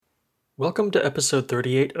Welcome to episode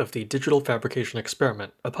 38 of the Digital Fabrication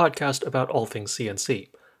Experiment, a podcast about all things CNC.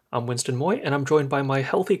 I'm Winston Moy, and I'm joined by my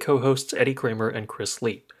healthy co-hosts Eddie Kramer and Chris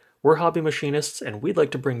Lee. We're hobby machinists, and we'd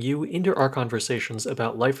like to bring you into our conversations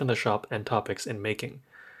about life in the shop and topics in making.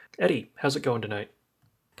 Eddie, how's it going tonight?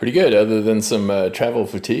 Pretty good. Other than some travel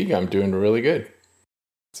fatigue, I'm doing really good.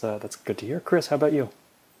 That's good to hear. Chris, how about you?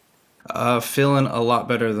 Feeling a lot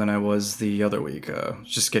better than I was the other week.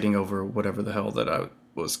 Just getting over whatever the hell that I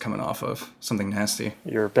was coming off of. Something nasty.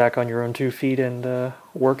 You're back on your own 2 feet and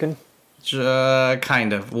working?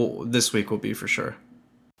 Kind of. Well, this week will be for sure.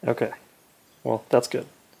 Okay. Well, that's good.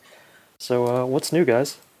 So, what's new,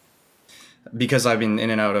 guys? Because I've been in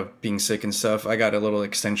and out of being sick and stuff, I got a little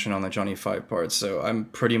extension on the Johnny 5 parts, so I'm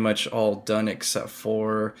pretty much all done except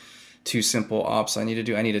for 2 simple ops I need to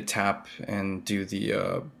do. I need to tap and do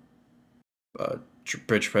the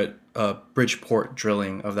Bridgeport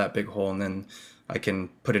drilling of that big hole, and then I can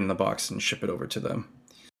put it in the box and ship it over to them.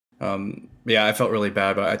 Yeah, I felt really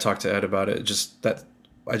bad, but I talked to Ed about it. Just that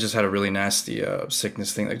I just had a really nasty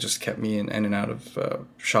sickness thing that just kept me in and out of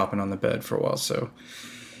shopping on the bed for a while. So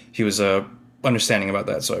he was understanding about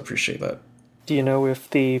that, so I appreciate that. Do you know if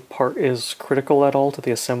the part is critical at all to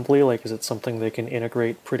the assembly? Like, is it something they can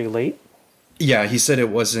integrate pretty late? Yeah, he said it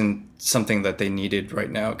wasn't something that they needed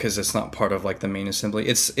right now because it's not part of like the main assembly.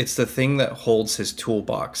 It's the thing that holds his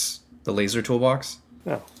toolbox, the laser toolbox.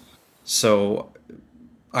 Oh. So,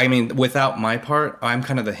 I mean, without my part, I'm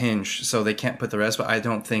kind of the hinge, so they can't put the rest. But I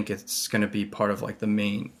don't think it's going to be part of like the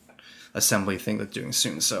main assembly thing they're doing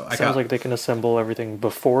soon. So Sounds like they can assemble everything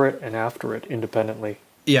before it and after it independently.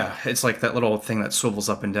 Yeah, it's like that little thing that swivels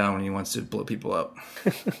up and down when he wants to blow people up.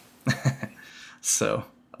 So.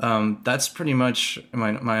 That's pretty much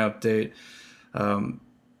my update.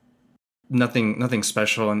 Nothing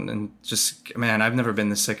special, and just, man, I've never been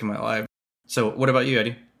this sick in my life. So what about you,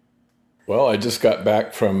 Eddie? Well, I just got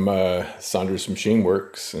back from Saunders Machine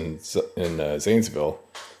Works in Zanesville.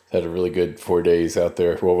 Had a really good 4 days out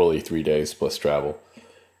there. Well, really 3 days plus travel.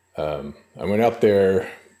 I went out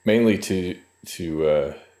there mainly to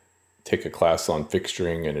take a class on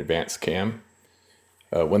fixturing and advanced cam.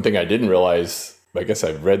 One thing I didn't realize, I guess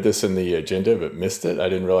I've read this in the agenda but missed it. I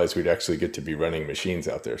didn't realize we'd actually get to be running machines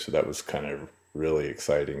out there. So that was kind of really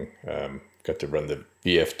exciting. Got to run the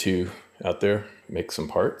VF2 out there, make some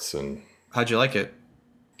parts. And how'd you like it?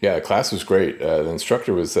 Yeah, the class was great. The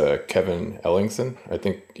instructor was Kevin Ellingson. I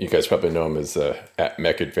think you guys probably know him as at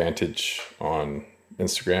Mech Advantage on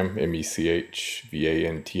Instagram,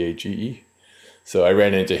 MECHVANTAGE. So I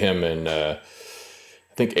ran into him in, I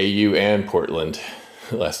think, AU and Portland.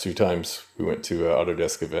 The last 2 times we went to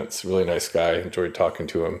Autodesk events. Really nice guy. Enjoyed talking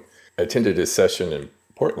to him. I attended his session in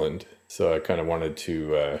Portland, so I kind of wanted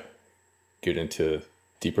to get into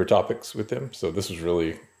deeper topics with him. So this was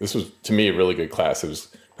to me a really good class. It was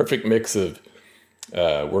a perfect mix of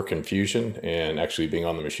work in Fusion and actually being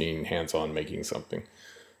on the machine, hands-on making something.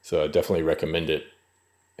 So I definitely recommend it.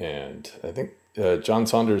 And I think John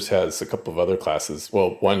Saunders has a couple of other classes.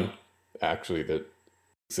 Well, one actually that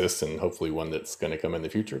exists, and hopefully one that's going to come in the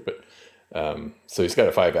future. But so he's got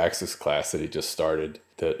a 5-axis class that he just started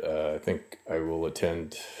that I think I will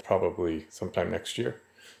attend probably sometime next year.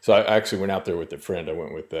 So I actually went out there with a friend. I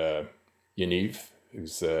went with Yaniv,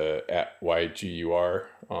 who's at YGUR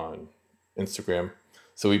on Instagram.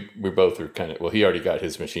 So we both are kind of, well, he already got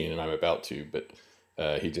his machine and I'm about to, but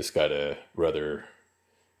he just got a Ruther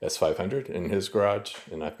S500 in his garage,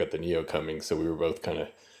 and I've got the Neo coming. So we were both kind of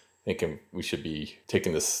thinking we should be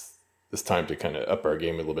taking this time to kind of up our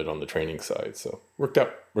game a little bit on the training side. So worked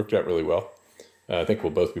out really well. I think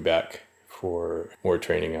we'll both be back for more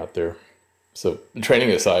training out there. So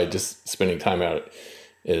training aside, just spending time out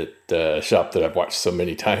at the shop that I've watched so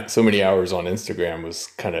many hours on Instagram was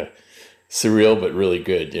kind of surreal, but really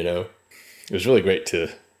good. You know, it was really great to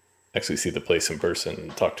actually see the place in person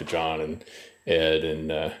and talk to John and Ed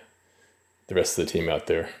and the rest of the team out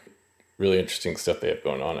there. Really interesting stuff they have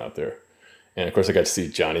going on out there. And of course I got to see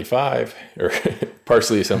Johnny 5 or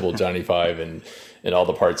partially assembled Johnny 5 and all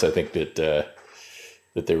the parts I think that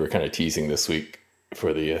they were kind of teasing this week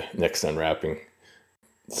for the next unwrapping.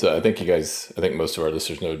 So I think most of our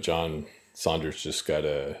listeners know John Saunders just got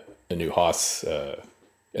a new Haas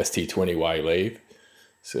ST20Y lathe.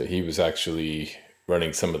 So he was actually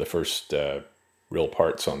running some of the first real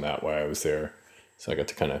parts on that while I was there. So I got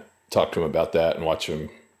to kind of talk to him about that and watch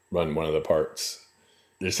him run one of the parts.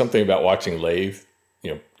 There's something about watching lathe,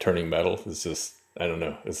 turning metal. It's just, I don't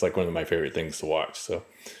know. It's like one of my favorite things to watch. So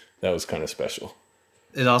that was kind of special.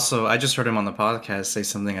 It also, I just heard him on the podcast say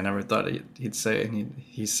something I never thought he'd say, and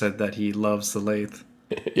he said that he loves the lathe.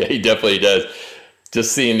 Yeah, he definitely does.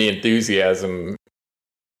 just seeing the enthusiasm,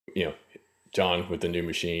 John with the new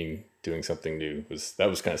machine doing something new was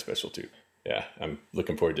kind of special too. Yeah, I'm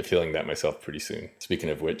looking forward to feeling that myself pretty soon. Speaking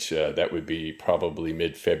of which, that would be probably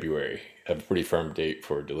mid-February. I have a pretty firm date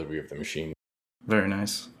for delivery of the machine. Very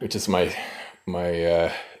nice. Which is my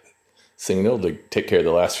signal to take care of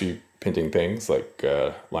the last few pending things, like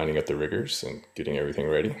lining up the riggers and getting everything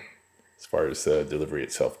ready as far as delivery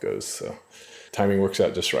itself goes. So timing works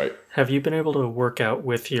out just right. Have you been able to work out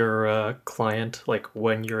with your client, like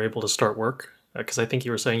when you're able to start work? Because I think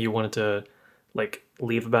you were saying you wanted to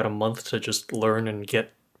leave about a month to just learn and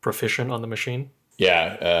get proficient on the machine.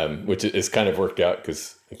 Yeah, which is kind of worked out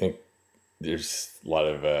because I think there's a lot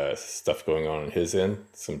of stuff going on his end,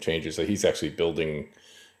 some changes. So he's actually building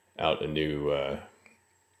out a new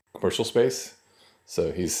commercial space.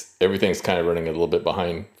 So everything's kind of running a little bit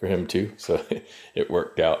behind for him too. So it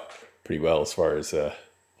worked out pretty well as far as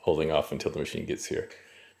holding off until the machine gets here.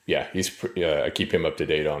 Yeah, I keep him up to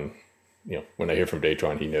date on, when I hear from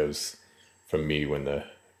Datron, he knows from me when the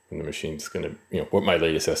machine's going to, what my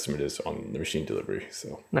latest estimate is on the machine delivery.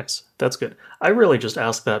 So nice. That's good. I really just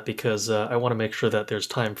asked that because I want to make sure that there's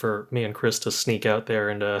time for me and Chris to sneak out there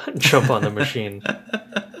and jump on the machine.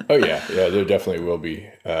 Oh yeah. There definitely will be.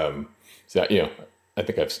 So I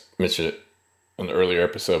think I've mentioned it on the earlier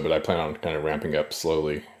episode, but I plan on kind of ramping up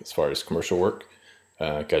slowly as far as commercial work.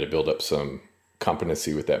 Got to build up some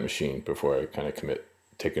competency with that machine before I kind of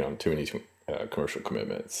taking on too many commercial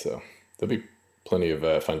commitments. So there'll be plenty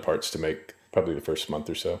of fun parts to make probably the first month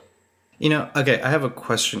or so. Okay, I have a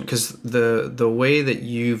question because the way that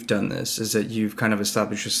you've done this is that you've kind of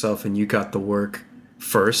established yourself and you got the work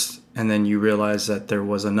first, and then you realized that there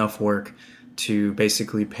was enough work to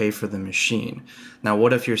basically pay for the machine. Now,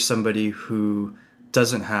 what if you're somebody who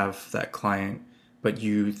doesn't have that client, but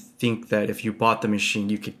you think that if you bought the machine,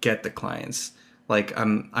 you could get the clients? Like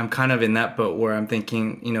I'm kind of in that boat where I'm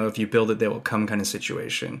thinking, if you build it, they will come kind of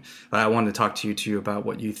situation. But I wanted to talk to you about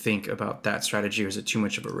what you think about that strategy, or is it too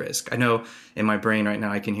much of a risk? I know in my brain right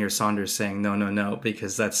now I can hear Saunders saying no,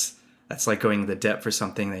 because that's like going into debt for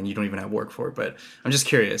something that you don't even have work for. But I'm just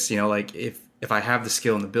curious, if I have the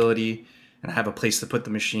skill and ability and I have a place to put the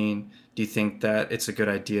machine, do you think that it's a good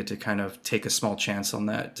idea to kind of take a small chance on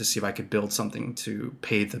that to see if I could build something to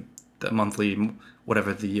pay the monthly,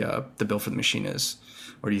 whatever the bill for the machine is?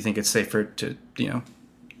 Or do you think it's safer to, do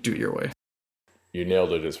it your way? You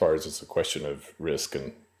nailed it as far as it's a question of risk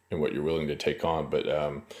and what you're willing to take on. But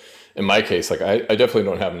in my case, I definitely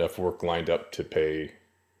don't have enough work lined up to pay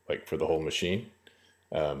for the whole machine.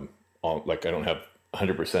 I don't have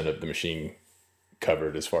 100% of the machine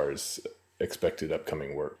covered as far as expected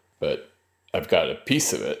upcoming work, but I've got a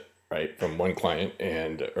piece of it, right, from one client,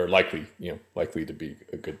 or likely to be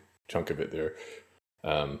a good chunk of it there.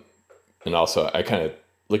 And also I kind of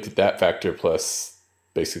looked at that factor plus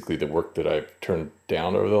basically the work that I've turned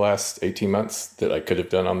down over the last 18 months that I could have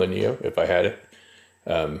done on the Neo if I had it.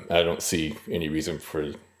 I don't see any reason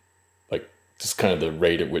for just kind of the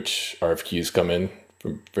rate at which RFQs come in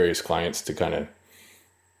from various clients to kind of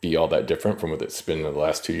be all that different from what it's been in the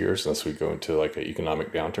last 2 years, unless we go into an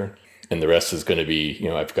economic downturn. And the rest is going to be,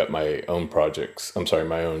 I've got my own products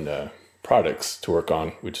to work on,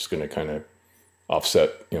 which is going to kind of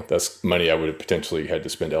offset, that's money I would have potentially had to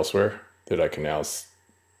spend elsewhere that I can now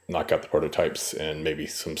knock out the prototypes and maybe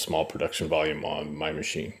some small production volume on my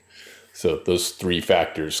machine. So those three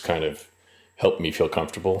factors kind of help me feel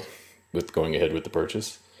comfortable with going ahead with the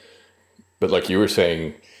purchase. But like you were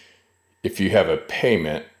saying, if you have a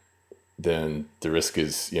payment, then the risk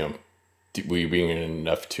is, we being in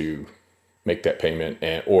enough to make that payment,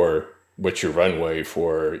 or what's your runway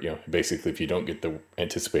for, basically if you don't get the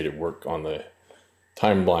anticipated work on the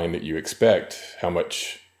timeline that you expect, how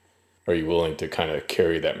much are you willing to kind of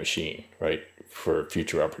carry that machine, right, for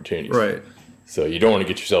future opportunities? Right. So you don't want to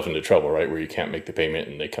get yourself into trouble, right, where you can't make the payment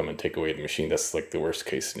and they come and take away the machine. That's the worst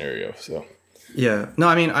case scenario. So yeah, no,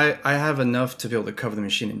 I mean, I have enough to be able to cover the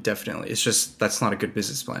machine indefinitely. It's just that's not a good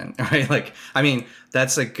business plan, right?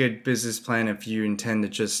 That's a good business plan if you intend to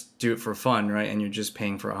just do it for fun, right, and you're just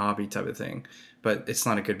paying for a hobby type of thing. But it's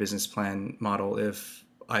not a good business plan model if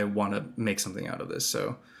I want to make something out of this.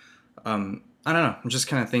 So I don't know. I'm just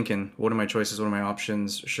kind of thinking, what are my choices? What are my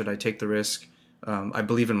options? Should I take the risk? I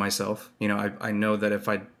believe in myself. I know that if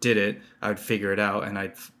I did it, I would figure it out and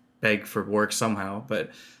I'd beg for work somehow.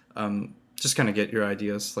 But just kind of get your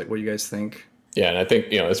ideas, what you guys think. Yeah, and I think,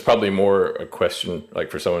 it's probably more a question,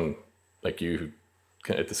 for someone like you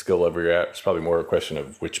who at the skill level you're at, it's probably more a question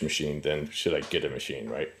of which machine than should I get a machine,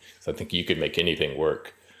 right? So I think you could make anything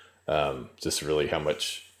work. Just really how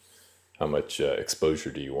much how much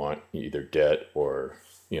exposure do you want, either debt or,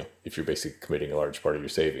 if you're basically committing a large part of your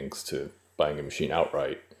savings to buying a machine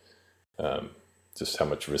outright, just how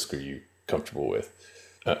much risk are you comfortable with?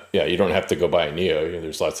 You don't have to go buy a Neo.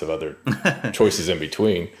 There's lots of other choices in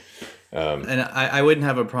between. And I wouldn't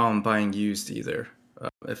have a problem buying used either,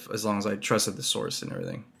 as long as I trusted the source and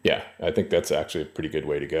everything. Yeah, I think that's actually a pretty good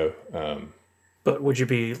way to go. But would you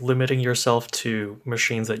be limiting yourself to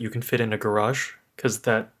machines that you can fit in a garage? Because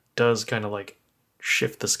that does kind of like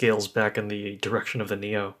shift the scales back in the direction of the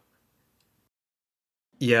Neo.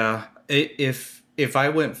 Yeah, if I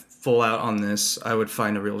went full out on this, I would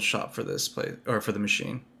find a real shop for this place or for the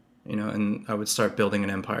machine, and I would start building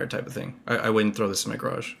an empire type of thing. I wouldn't throw this in my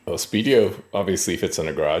garage. Well, Speedio obviously fits in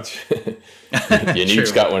a garage.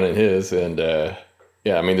 Yannick's got one in his, and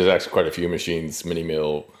there's actually quite a few machines, Mini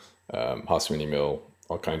Mill, Haas Mini Mill,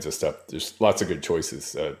 all kinds of stuff. There's lots of good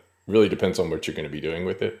choices. Really depends on what you're going to be doing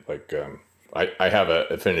with it. Like I have an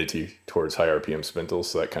affinity towards high RPM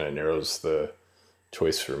spindles, so that kind of narrows the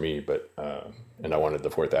choice for me. But and I wanted the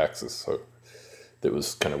 4th axis, so that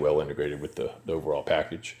was kind of well integrated with the overall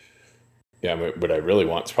package. Yeah, what I really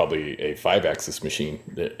want is probably a 5-axis machine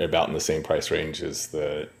about in the same price range as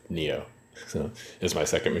the Neo. So is my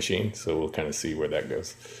second machine. So we'll kind of see where that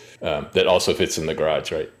goes. That also fits in the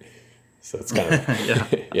garage, right? So it's kind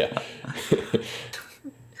of yeah.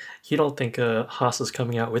 You don't think Haas is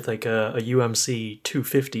coming out with like a UMC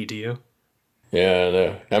 250, do you? Yeah,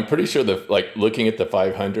 no. I'm pretty sure looking at the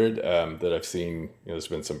 500 that I've seen, there's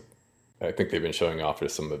been some. I think they've been showing off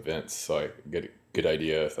at some events, so I get a good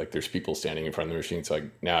idea. Like there's people standing in front of the machine, so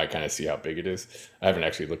now I kind of see how big it is. I haven't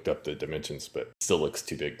actually looked up the dimensions, but it still looks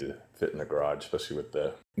too big to fit in the garage, especially with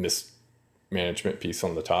the mist management piece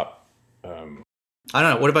on the top. I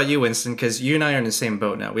don't know. What about you, Winston? Because you and I are in the same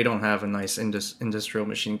boat now. We don't have a nice industrial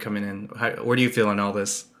machine coming in. Where do you feel on all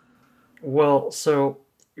this? Well, so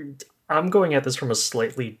I'm going at this from a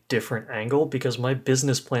slightly different angle because my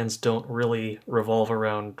business plans don't really revolve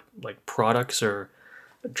around like products or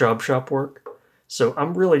job shop work. So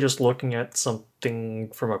I'm really just looking at something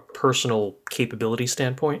from a personal capability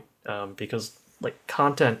standpoint, because like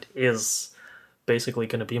content is basically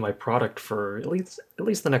going to be my product for at least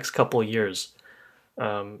the next couple of years.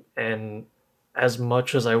 And as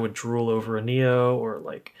much as I would drool over a Neo or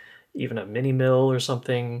like even a Mini Mill or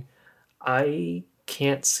something, I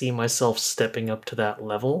can't see myself stepping up to that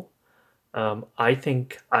level. I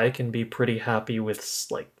think I can be pretty happy with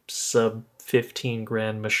like sub 15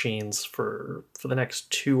 grand machines for the next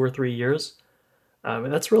 2 or 3 years.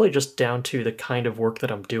 And that's really just down to the kind of work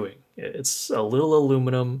that I'm doing. It's a little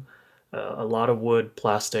aluminum, a lot of wood,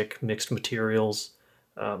 plastic, mixed materials,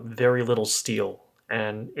 very little steel.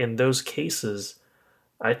 And in those cases,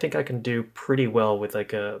 I think I can do pretty well with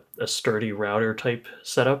like a sturdy router type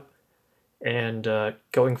setup. And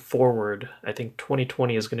going forward, I think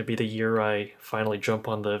 2020 is going to be the year I finally jump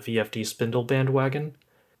on the VFD spindle bandwagon.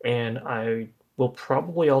 And I will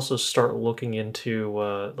probably also start looking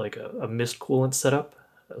into like a mist coolant setup.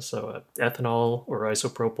 So ethanol or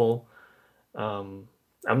isopropyl. I'm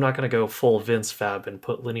not going to go full Vince Fab and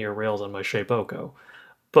put linear rails on my Shapeoko.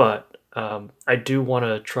 But I do want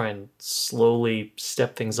to try and slowly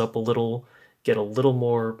step things up a little, get a little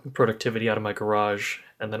more productivity out of my garage,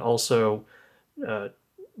 and then also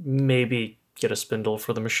maybe get a spindle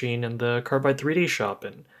for the machine in the Carbide 3D shop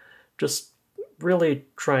and just really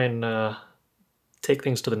try and take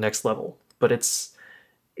things to the next level. But it's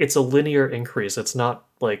a linear increase. It's not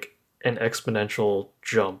like an exponential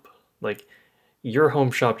jump. Like your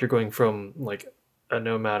home shop, you're going from like a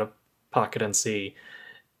Nomad, a Pocket NC,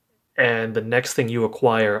 and the next thing you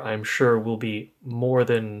acquire, I'm sure, will be more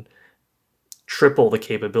than triple the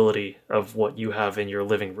capability of what you have in your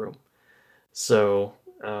living room. So,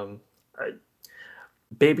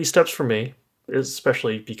 baby steps for me,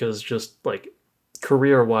 especially because just like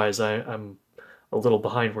career-wise, I'm a little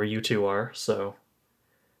behind where you two are. So,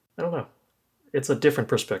 I don't know. It's a different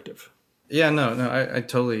perspective. Yeah, no, I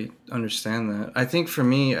totally understand that. I think for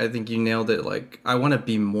me, I think you nailed it. Like, I want to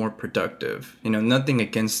be more productive. Nothing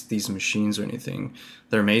against these machines or anything.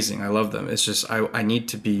 They're amazing. I love them. It's just I need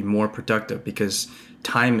to be more productive because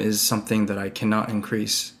time is something that I cannot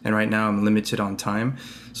increase. And right now I'm limited on time.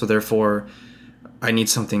 So therefore, I need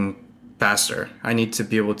something faster. I need to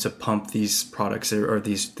be able to pump these products or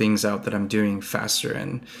these things out that I'm doing faster.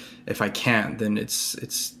 And if I can't, then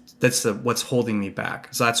that's what's holding me back.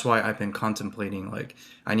 So that's why I've been contemplating, like,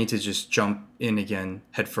 I need to just jump in again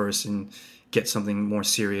head first and get something more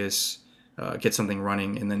serious, get something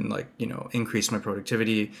running, and then like, increase my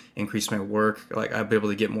productivity, increase my work. Like I'd be able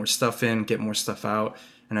to get more stuff in, get more stuff out.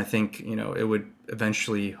 And I think, it would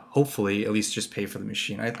eventually, hopefully, at least just pay for the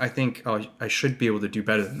machine. I think I should be able to do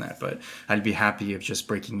better than that, but I'd be happy of just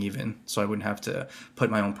breaking even, so I wouldn't have to put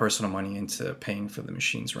my own personal money into paying for the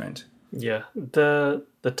machine's rent. Yeah, the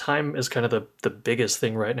time is kind of the biggest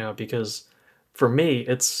thing right now, because for me,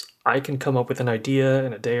 it's I can come up with an idea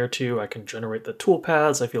in a day or two. I can generate the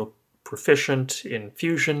toolpaths. I feel proficient in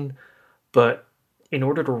Fusion, but in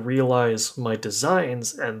order to realize my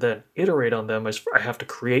designs and then iterate on them, I have to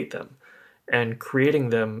create them. And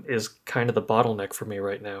creating them is kind of the bottleneck for me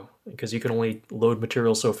right now, because you can only load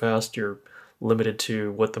material so fast. You're limited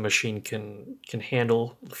to what the machine can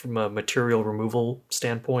handle from a material removal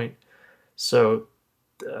standpoint. So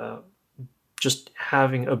just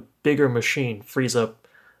having a bigger machine frees up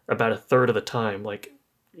about a third of the time. Like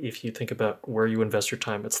if you think about where you invest your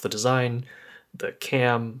time, it's the design, the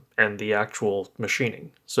cam, and the actual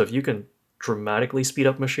machining. So if you can dramatically speed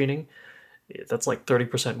up machining, that's like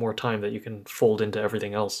 30% more time that you can fold into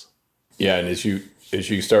everything else. Yeah, and as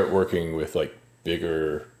you start working with like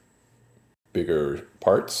bigger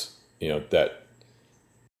parts, that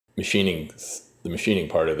the machining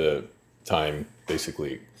part of the time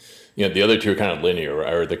basically, the other two are kind of linear,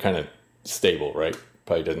 or they're kind of stable, right?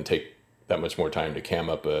 Probably doesn't take that much more time to cam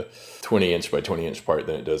up a 20 inch by 20 inch part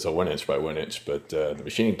than it does a 1 inch by 1 inch, but the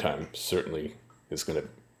machining time certainly is going to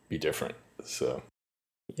be different. So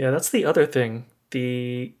yeah, that's the other thing.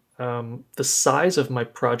 The size of my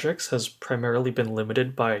projects has primarily been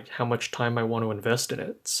limited by how much time I want to invest in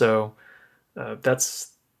it. So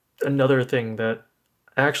that's another thing that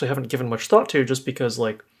I actually haven't given much thought to, just because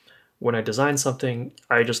like when I design something,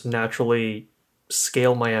 I just naturally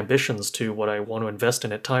scale my ambitions to what I want to invest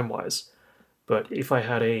in it time-wise. But if I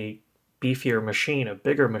had a beefier machine, a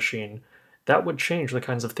bigger machine, that would change the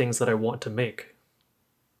kinds of things that I want to make.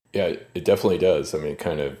 yeah, it definitely does. I mean,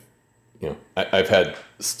 kind of, I've had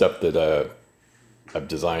stuff that I've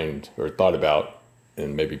designed or thought about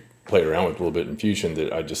and maybe played around with a little bit in Fusion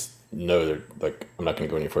that I just know that like I'm not going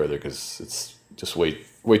to go any further because it's just way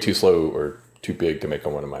too slow or too big to make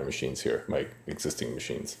on one of my machines here, my existing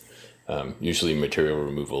machines. Usually material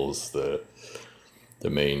removal is the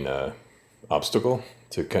main obstacle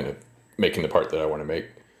to kind of making the part that I want to make,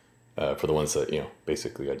 for the ones that,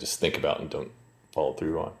 basically I just think about and don't follow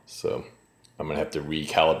through on. So I'm going to have to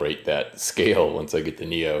recalibrate that scale once I get to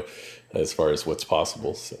Neo as far as what's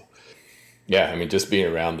possible. So yeah, I mean, just being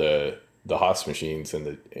around the Haas machines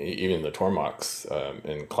and even the Tormax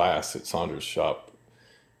in class at Saunders' shop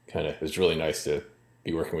kind of is really nice to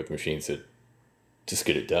be working with machines that just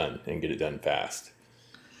get it done and get it done fast.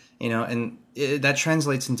 And that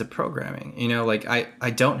translates into programming. Like I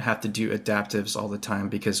don't have to do adaptives all the time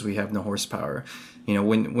because we have no horsepower.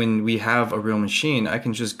 When we have a real machine, I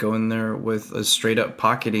can just go in there with a straight up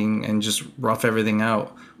pocketing and just rough everything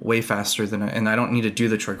out way faster and I don't need to do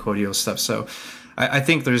the tricordial stuff. So I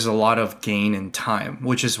think there's a lot of gain in time,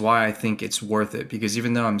 which is why I think it's worth it, because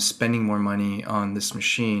even though I'm spending more money on this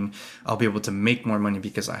machine, I'll be able to make more money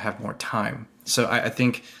because I have more time. So I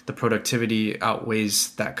think the productivity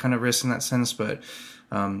outweighs that kind of risk in that sense, but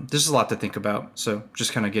there's a lot to think about. So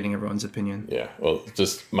just kind of getting everyone's opinion. Yeah, well,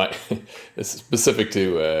 just it's specific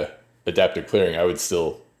to adaptive clearing. That's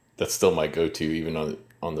still my go-to even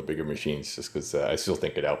on the bigger machines, just because I still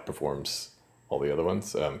think it outperforms all the other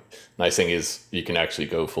ones. Nice thing is you can actually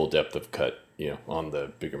go full depth of cut, on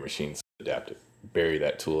the bigger machines. Adaptive, bury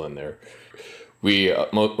that tool in there. We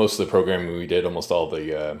most of the programming we did, almost all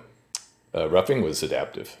the roughing was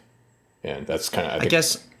adaptive, and that's kind of I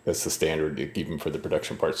guess that's the standard even for the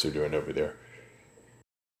production parts they're doing over there.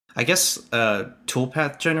 I guess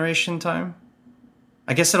toolpath generation time.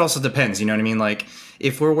 I guess it also depends, you know what I mean? Like,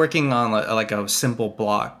 if we're working on like a simple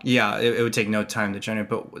block, yeah, it would take no time to generate.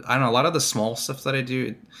 But I don't know, a lot of the small stuff that I do,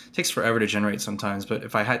 it takes forever to generate sometimes. But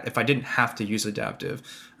if I didn't have to use adaptive,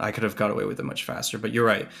 I could have got away with it much faster. But you're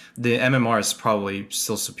right, the MMR is probably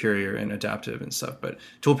still superior in adaptive and stuff. But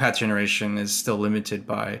toolpath generation is still limited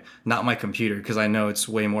by not my computer, because I know it's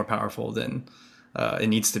way more powerful than it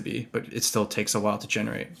needs to be. But it still takes a while to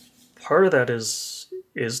generate. Part of that is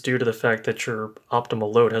due to the fact that your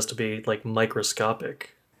optimal load has to be like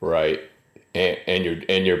microscopic. Right. And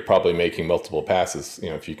you're probably making multiple passes,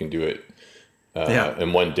 if you can do it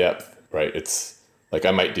in one depth, right? It's like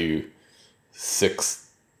I might do six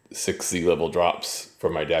Z-level drops for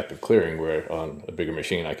my adaptive clearing, where on a bigger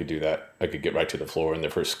machine I could do that. I could get right to the floor in the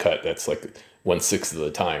first cut. That's like 1/6 of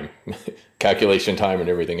the time, calculation time and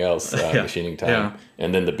everything else, machining time. Yeah.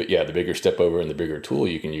 And then the bigger step over and the bigger tool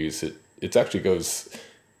you can use, it actually goes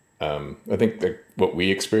I think that what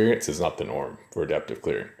we experience is not the norm for adaptive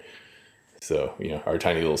clearing. So, our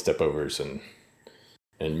tiny little step overs and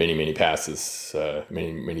many passes,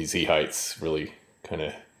 many Z heights really kind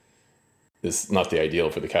of is not the ideal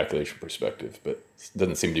for the calculation perspective, but it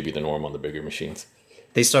doesn't seem to be the norm on the bigger machines.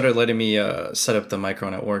 They started letting me set up the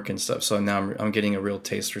micron at work and stuff, so now I'm getting a real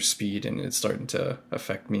taste for speed, and it's starting to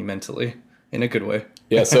affect me mentally in a good way.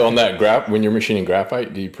 Yeah, so on that when you're machining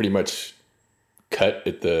graphite, do you pretty much cut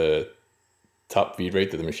at the top feed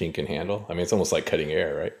rate that the machine can handle? I mean, it's almost like cutting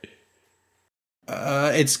air, right?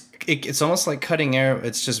 It's almost like cutting air.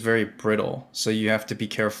 It's just very brittle, so you have to be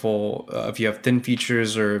careful. If you have thin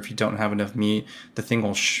features or if you don't have enough meat, the thing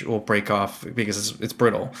will break off because it's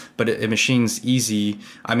brittle. But it machines easy.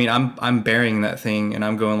 I mean, I'm burying that thing and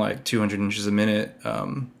I'm going like 200 inches a minute,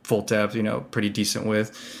 full depth, pretty decent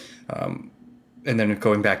width, and then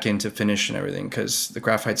going back in to finish and everything because the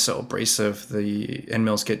graphite's so abrasive. The end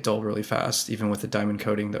mills get dull really fast, even with the diamond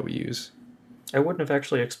coating that we use. I wouldn't have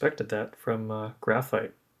actually expected that from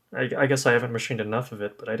graphite. I guess I haven't machined enough of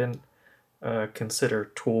it, but I didn't consider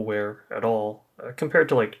tool wear at all compared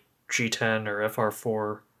to like G10 or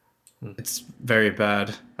FR4. It's very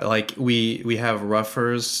bad. Like we have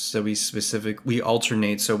roughers, so we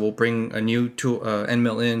alternate. So we'll bring a new tool end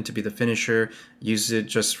mill in to be the finisher, use it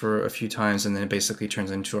just for a few times, and then it basically turns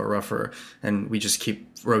into a rougher. And we just keep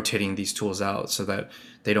rotating these tools out so that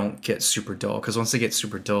they don't get super dull. Because once they get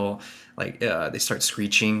super dull, like they start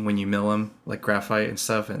screeching when you mill them, like graphite and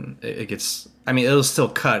stuff, and it gets. I mean, it'll still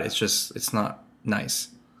cut. It's not nice.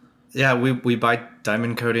 Yeah, we buy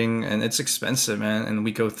diamond coating and it's expensive, man, and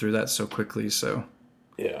we go through that so quickly. So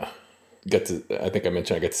yeah, I think I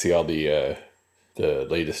mentioned I got to see all the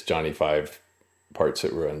latest Johnny 5 parts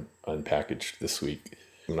that were unpackaged this week.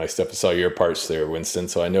 Nice stuff. I saw your parts there, Winston.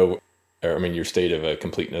 So I know, your state of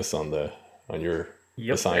completeness on your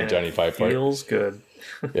assigned Johnny 5 part feels good.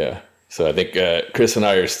 Yeah. So I think Chris and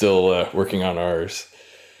I are still working on ours.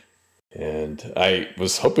 And I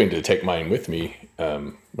was hoping to take mine with me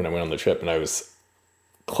when I went on the trip, and I was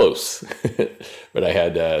close. But I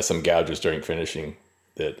had some gouges during finishing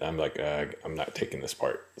that I'm like, I'm not taking this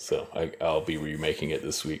part. So I'll be remaking it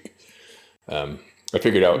this week. I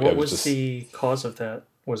figured out... What was the cause of that?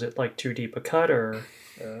 Was it like too deep a cut or...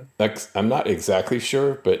 I'm not exactly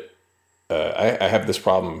sure, but I have this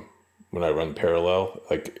problem when I run parallel.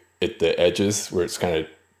 Like at the edges where it's kind of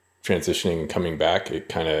transitioning and coming back,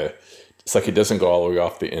 it's like it doesn't go all the way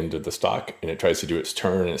off the end of the stock, and it tries to do its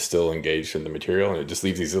turn and it's still engaged in the material, and it just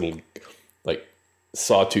leaves these little like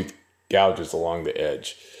sawtooth gouges along the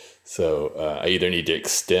edge. So I either need to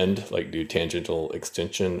extend, like do tangential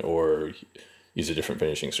extension, or use a different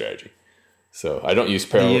finishing strategy. So I don't use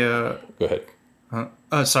parallel. Go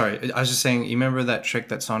ahead. Sorry. I was just saying, you remember that trick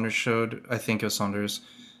that Saunders showed? I think it was Saunders,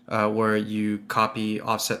 where you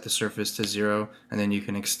offset the surface to 0, and then you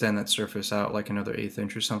can extend that surface out like another 1/8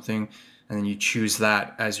 inch or something, and then you choose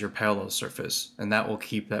that as your parallel surface, and that will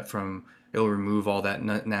keep it'll remove all that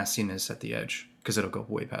nastiness at the edge, because it'll go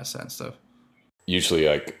way past that stuff. Usually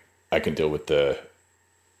I can deal with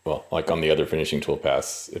like on the other finishing tool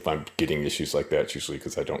paths, if I'm getting issues like that, it's usually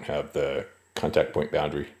because I don't have the contact point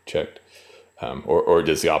boundary checked. Or it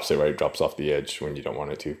does the opposite, right? It drops off the edge when you don't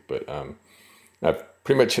want it to. But I've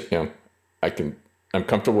pretty much, I'm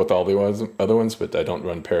comfortable with all the other ones, but I don't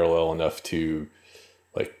run parallel enough to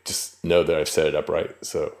like just know that I've set it up right.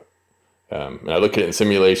 So and I look at it in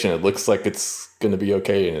simulation, it looks like it's going to be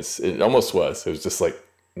okay, and it almost was. It was just like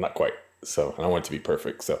not quite. So I don't want it to be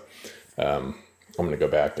perfect. So I'm going to go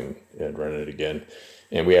back and run it again.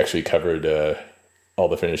 And we actually covered all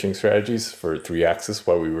the finishing strategies for 3-axis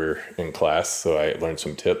while we were in class. So I learned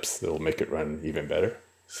some tips that'll make it run even better.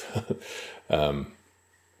 So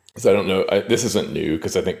I don't know. This isn't new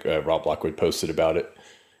because I think Rob Lockwood posted about it.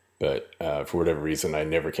 But for whatever reason, I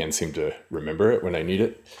never can seem to remember it when I need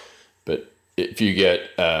it. But if you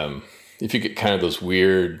get kind of those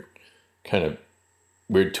weird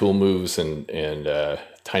tool moves and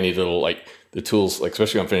tiny little, like the tools, like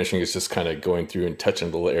especially on finishing, it's just kind of going through and touching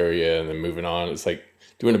a little area and then moving on. It's like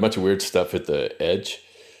doing a bunch of weird stuff at the edge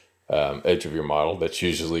of your model. That's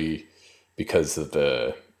usually because of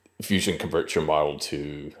the Fusion converts your model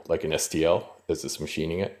to like an STL as it's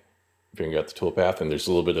machining it, figuring out the toolpath. And there's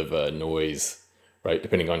a little bit of noise, right?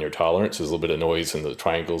 Depending on your tolerance, there's a little bit of noise in the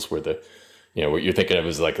triangles where what you're thinking of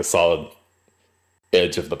as like a solid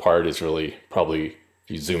edge of the part is really probably, if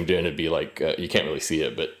you zoomed in, it'd be like, you can't really see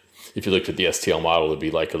it, but if you looked at the STL model, it'd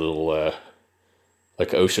be like a little,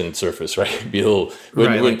 like ocean surface, right? It'd be a little,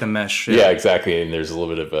 like the mesh. Yeah, exactly. And there's a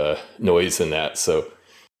little bit of noise in that. So,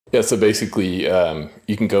 yeah, so basically,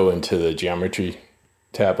 you can go into the geometry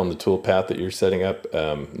tab on the toolpath that you're setting up,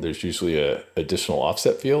 there's usually a additional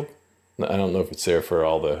offset field. I don't know if it's there for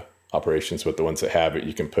all the operations, but the ones that have it,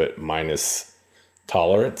 you can put minus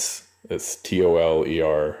tolerance. It's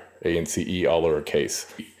TOLERANCE, all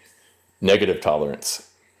lowercase. Negative tolerance.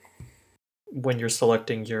 When you're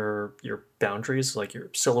selecting your boundaries, like your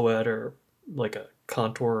silhouette or like a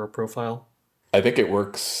contour or profile? I think it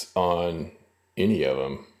works on any of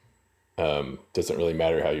them. Doesn't really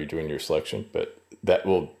matter how you're doing your selection, but that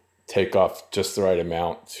will take off just the right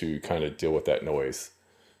amount to kind of deal with that noise.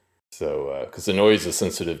 So, because the noise is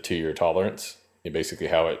sensitive to your tolerance, basically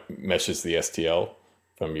how it meshes the STL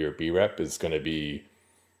from your BREP is going to be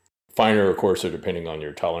finer or coarser depending on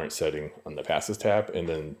your tolerance setting on the passes tab, and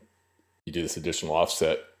then you do this additional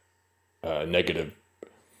offset negative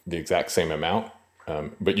the exact same amount,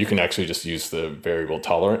 but you can actually just use the variable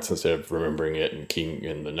tolerance instead of remembering it and keying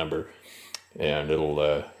in the number, and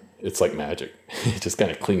it'll it's like magic. It just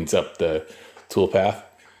kind of cleans up the toolpath.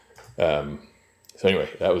 So anyway,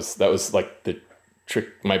 that was like the trick.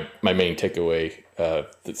 My main takeaway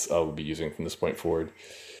that I'll be using from this point forward,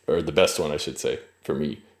 or the best one I should say for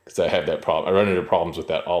me, because I have that problem. I run into problems with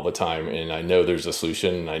that all the time, and I know there's a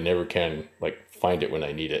solution, and I never can like find it when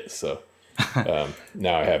I need it. So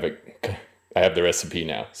now I have it. I have the recipe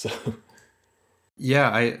now. So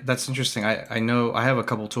Yeah, that's interesting. I know I have a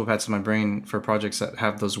couple toolpaths in my brain for projects that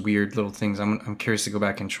have those weird little things. I'm curious to go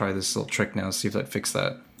back and try this little trick now, see if that fixed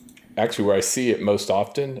that. actually, where I see it most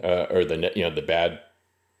often, or the bad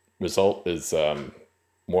result is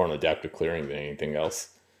more on adaptive clearing than anything else.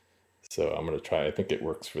 So I'm going to try. I think it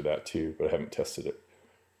works for that too, but I haven't tested it.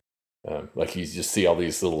 Like you just see all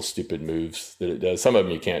these little stupid moves that it does. Some of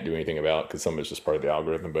them you can't do anything about because some of it's just part of the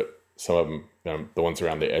algorithm, but some of them, the ones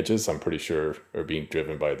around the edges, I'm pretty sure are being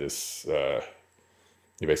driven by this,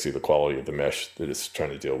 basically the quality of the mesh that it's trying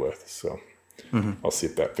to deal with. So I'll see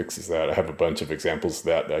if that fixes that. I have a bunch of examples of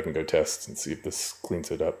that I can go test and see if this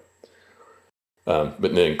cleans it up. But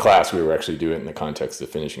then in class, we were actually doing it in the context of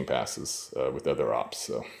finishing passes with other ops.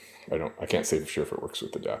 So I can't say for sure if it works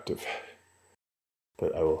with adaptive,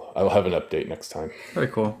 but I will have an update next time. Very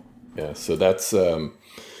cool. Yeah. So that's so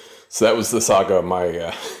that was the saga of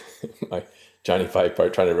my my Johnny Five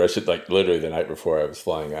part, trying to rush it like literally the night before I was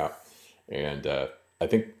flying out. And I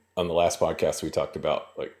think on the last podcast we talked about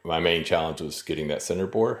like my main challenge was getting that center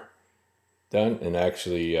bore done, and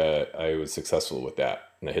actually I was successful with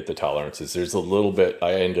that, and I hit the tolerances. There's a little bit,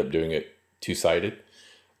 I ended up doing it two-sided,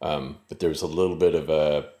 but there was a little bit of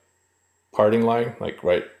a parting line, like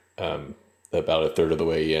right about a third of the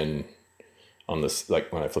way in on this,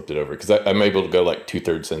 like when I flipped it over, because I'm able to go like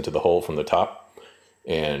 2/3 into the hole from the top,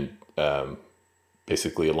 and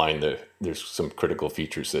basically align there's some critical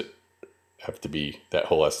features that that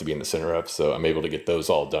hole has to be in the center of, so I'm able to get those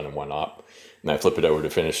all done in one op, and I flip it over to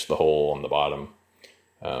finish the hole on the bottom,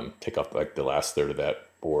 take off like the last third of that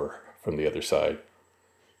bore from the other side,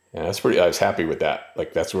 and I was happy with that.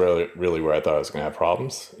 Like that's really where I thought I was going to have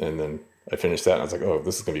problems, and then I finished that and I was like, oh,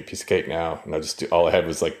 this is going to be a piece of cake now, and all I had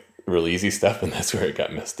was like really easy stuff, and that's where it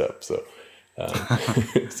got messed up. So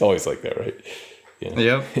it's always like that, right? Yeah.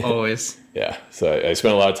 Yep, always. Yeah. So I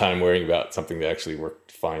spent a lot of time worrying about something that actually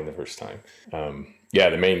worked fine the first time.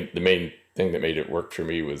 The main thing that made it work for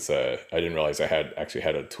me was I didn't realize I had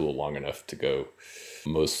a tool long enough to go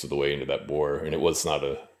most of the way into that bore, and it wasn't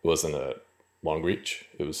a long reach.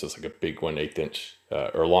 It was just like a big 1/8 inch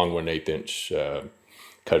or long 1/8 inch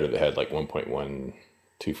cutter that had like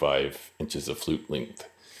 1.125 inches of flute length,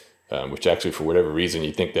 which actually for whatever reason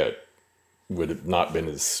you think that would have not been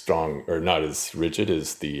as strong or not as rigid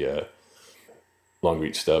as the long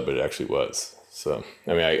reach stub, but it actually was. So,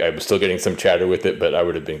 I mean, I was still getting some chatter with it, but I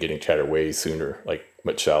would have been getting chatter way sooner, like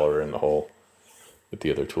much shallower in the hole with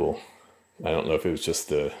the other tool. I don't know if it was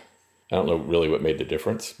just I don't know really what made the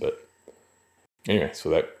difference, but anyway, so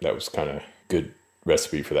that was kind of good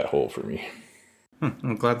recipe for that hole for me.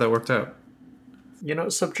 I'm glad that worked out.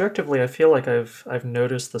 Subjectively, I feel like I've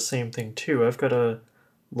noticed the same thing too. I've got a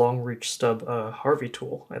long reach stub Harvey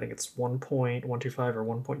tool. I think it's 1.125 or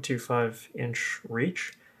 1.25 inch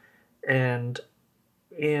reach, and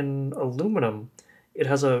in aluminum it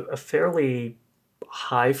has a fairly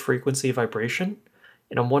high frequency vibration,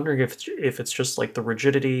 and I'm wondering if it's just like the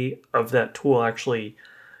rigidity of that tool actually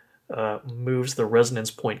moves the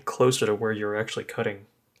resonance point closer to where you're actually cutting.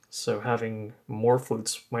 So having more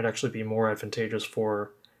flutes might actually be more advantageous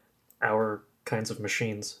for our kinds of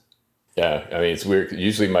machines. Yeah, I mean, it's weird.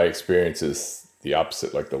 Usually my experience is the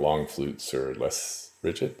opposite, like the long flutes are less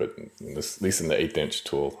rigid, but at least in the 1/8 inch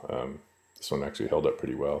tool, this one actually held up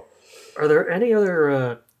pretty well. Are there any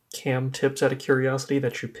other cam tips out of curiosity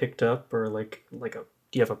that you picked up, or like a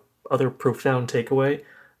do you have a other profound takeaway?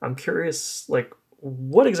 I'm curious, like,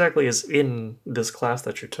 what exactly is in this class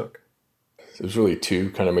that you took? There's really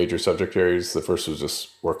two kind of major subject areas. The first was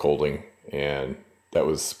just work holding, and that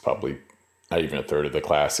was probably not even a third of the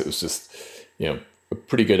class. It was just, a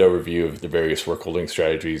pretty good overview of the various work holding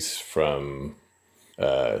strategies from,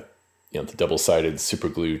 the double-sided super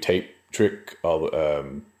glue tape trick all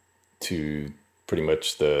to pretty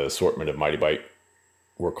much the assortment of Mighty Bite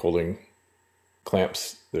work holding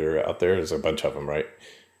clamps that are out there. There's a bunch of them, right?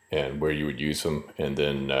 And where you would use them, and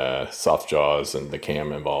then soft jaws and the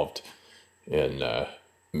cam involved in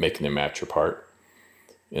making them match your part,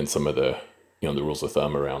 and some of the the rules of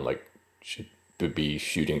thumb around like should be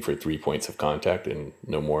shooting for 3 points of contact and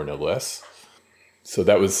no more, no less. So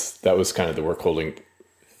that was kind of the work holding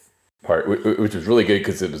part, which was really good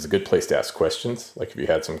because it was a good place to ask questions. Like if you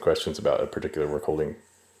had some questions about a particular work holding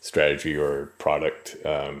strategy or product,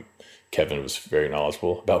 Kevin was very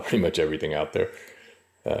knowledgeable about pretty much everything out there,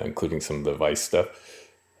 including some of the Vice stuff.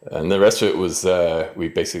 And the rest of it was, we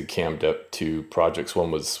basically cammed up two projects. One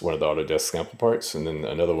was one of the Autodesk sample parts, and then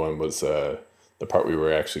another one was the part we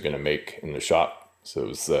were actually going to make in the shop. So it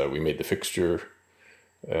was, we made the fixture,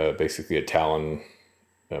 basically a Talon,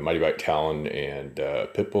 a Mighty Bite Talon and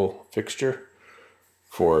Pitbull fixture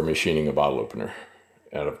for machining a bottle opener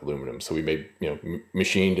out of aluminum. So we made,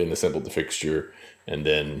 machined and assembled the fixture, and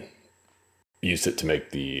then used it to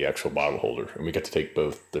make the actual bottle holder, and we got to take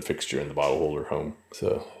both the fixture and the bottle holder home.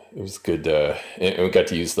 So it was good, and we got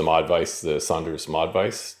to use the mod vise, the Saunders mod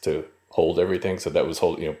vise, to hold everything. So that was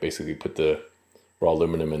basically put the raw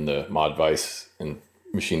aluminum in the mod vise and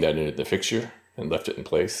machine that into the fixture and left it in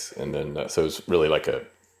place. And then so it was really like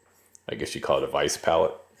I guess you call it a vise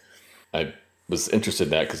palette. I was interested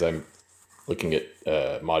in that because I'm looking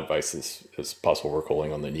at mod vices as possible work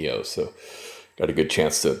holding on the Neo. So got a good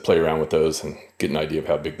chance to play around with those and get an idea of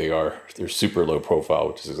how big they are. They're super low profile,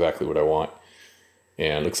 which is exactly what I want.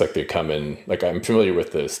 And it looks like they come in, like I'm familiar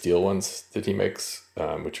with the steel ones that he makes,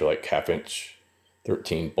 which are like 1/2 inch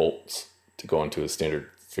 13 bolts to go onto a standard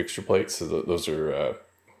fixture plate. So those are,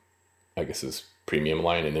 I guess, his premium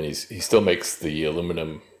line. And then he still makes the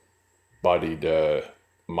aluminum bodied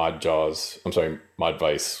mod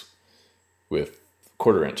vise with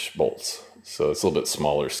 1/4 inch bolts. So it's a little bit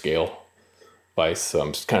smaller scale vise. So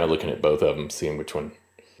I'm just kind of looking at both of them, seeing which one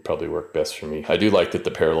probably work best for me. I do like that the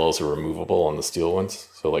parallels are removable on the steel ones.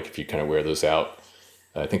 So like if you kind of wear those out,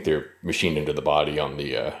 I think they're machined into the body on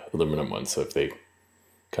the aluminum ones. So if they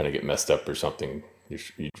kind of get messed up or something,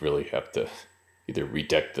 you'd really have to either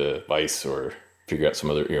redeck the vise or figure out some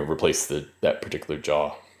other, replace that particular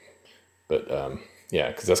jaw. But yeah,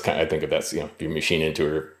 because that's kind of, I think if that's, if you machine into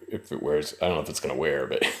it, or if it wears, I don't know if it's going to wear,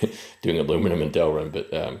 but doing aluminum and Delrin,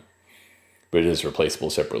 but it is replaceable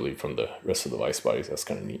separately from the rest of the vise bodies. That's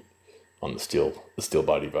kind of neat on the steel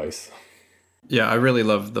body vise. Yeah, I really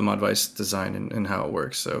love the mod vise design and how it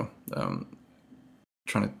works. So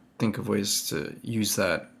trying to think of ways to use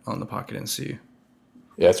that on the Pocket NC.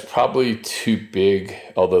 Yeah, it's probably too big,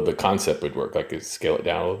 although the concept would work. Like, scale it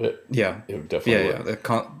down a little bit. Yeah. It would definitely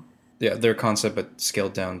work. Their concept, but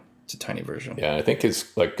scaled down to tiny version. Yeah, I think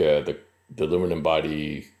it's like the aluminum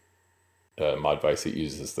body mod vise that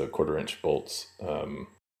uses the 1/4 inch bolts. I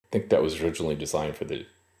think that was originally designed for is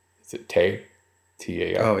it TAG?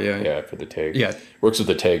 TAI? Oh, yeah. Yeah, for the TAG. Yeah. Works with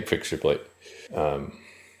the TAG fixture plate.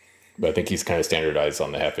 But I think he's kind of standardized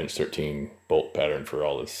on the 1/2 inch 13 bolt pattern for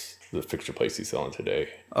all the fixture plates he's selling today.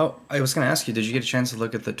 Oh, I was going to ask you, did you get a chance to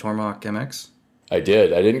look at the Tormach MX? I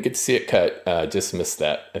did. I didn't get to see it cut. Just missed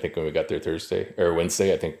that. I think when we got there Thursday or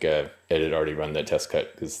Wednesday, I think Ed had already run that test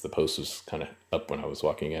cut because the post was kind of up when I was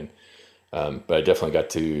walking in. But I definitely got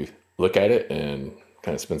to look at it and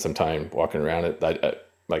kind of spend some time walking around it.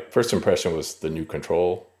 My first impression was the new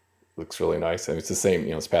control looks really nice. I mean, it's the same,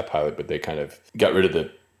 it's PathPilot, but they kind of got rid of the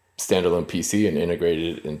standalone PC and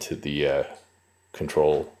integrated it into the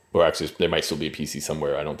control. Or actually, there might still be a PC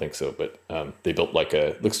somewhere. I don't think so, but they built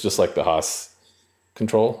looks just like the Haas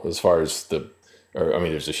control as far as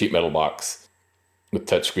there's a sheet metal box with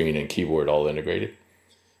touchscreen and keyboard all integrated.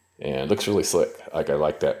 And it looks really slick. Like, I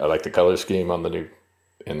like that. I like the color scheme on the new,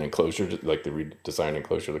 and the enclosure, like the redesigned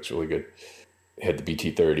enclosure looks really good. It had the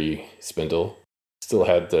BT30 spindle. Still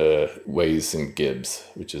had the Ways and Gibbs,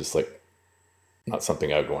 which is like not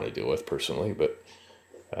something I would want to deal with personally, but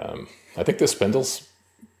I think the spindle's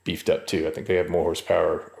beefed up too. I think they have more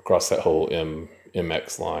horsepower across that whole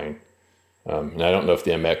MX line. And I don't know if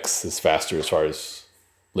the MX is faster as far as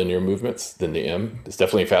linear movements than the M. It's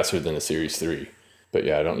definitely faster than the Series 3. But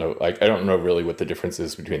yeah, I don't know. I don't know really what the difference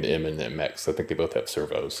is between the M and the MX. I think they both have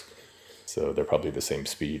servos, so they're probably the same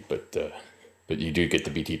speed. But But you do get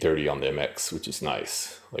the BT30 on the MX, which is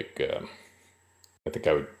nice. Like, I think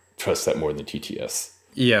I would trust that more than TTS.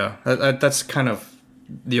 Yeah, that's kind of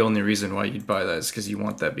the only reason why you'd buy that is because you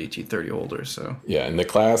want that BT30 holder. So Yeah, in the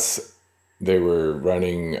class, they were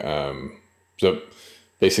running. So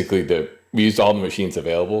basically, we used all the machines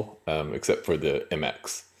available except for the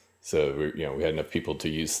MX. So we had enough people to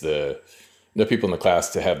use enough people in the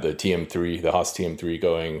class to have the TM3, the Haas TM3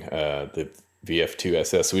 going, the VF2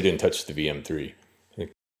 SS. We didn't touch the VM3. I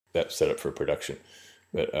think that's set up for production.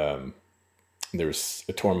 But there was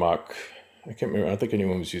a Tormach. I can't remember. I don't think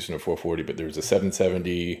anyone was using a 440, but there was a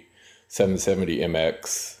 770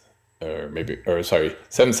 MX, or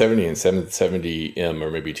 770 and 770M,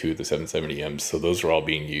 or maybe two of the 770Ms. So those were all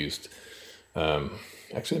being used.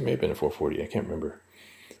 Actually, it may have been a 440. I can't remember.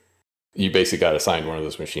 You basically got assigned one of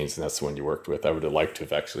those machines, and that's the one you worked with. I would have liked to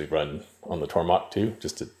have actually run on the Tormach too.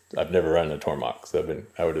 I've never run a Tormach, so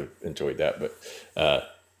I would have enjoyed that, but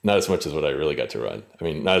not as much as what I really got to run. I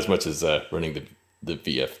mean, not as much as running the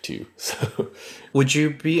VF2. So, would you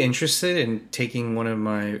be interested in taking one of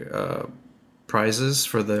my prizes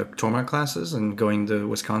for the Tormach classes and going to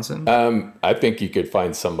Wisconsin? I think you could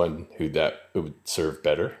find someone who would serve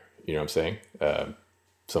better. You know what I'm saying?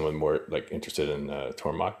 Someone more like interested in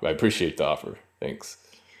Tormach. I appreciate the offer. Thanks.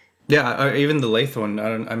 Yeah, even the Lathe one.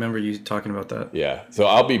 I remember you talking about that. Yeah. So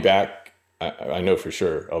I'll be back. I know for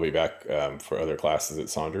sure I'll be back for other classes at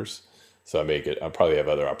Saunders. So I'll probably have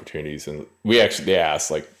other opportunities. And they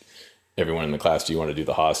asked like everyone in the class, do you want to do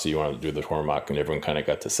the Haas? Do you want to do the Tormach? And everyone kind of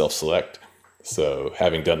got to self-select. So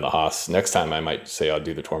having done the Haas, next time I might say I'll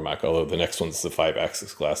do the Tormach, although the next one's the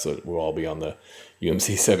 5-axis class, so we'll all be on the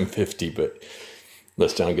UMC 750, but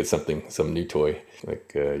unless John gets some new toy,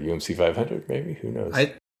 like UMC 500, maybe, who knows?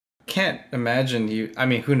 I can't imagine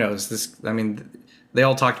who knows? They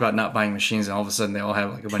all talked about not buying machines, and all of a sudden they all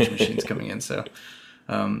have like a bunch of machines coming in, so...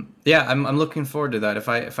 I'm looking forward to that. If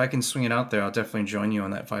I can swing it out there, I'll definitely join you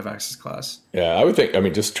on that 5-axis class. Yeah, I would think. I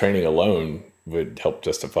mean, just training alone would help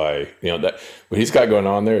justify. That what he's got going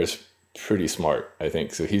on there is pretty smart. I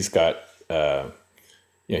think so. He's got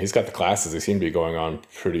he's got the classes. They seem to be going on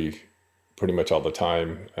pretty much all the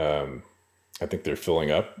time. I think they're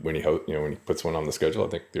filling up when he puts one on the schedule. I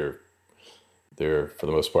think they're for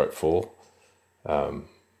the most part full.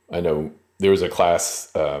 I know there was a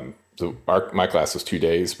class. So my class was 2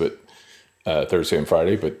 days, but Thursday and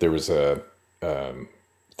Friday. But there was a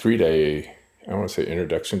 3-day, I want to say,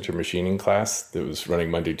 introduction to machining class that was running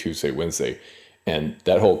Monday, Tuesday, Wednesday, and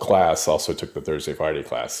that whole class also took the Thursday, Friday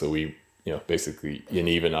class. So we, basically,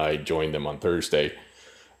 Yaniv and I joined them on Thursday,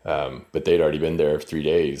 but they'd already been there 3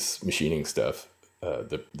 days machining stuff.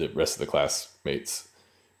 The rest of the classmates,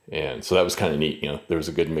 and so that was kind of neat. There was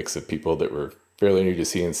a good mix of people that were fairly new to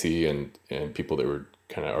CNC and people that were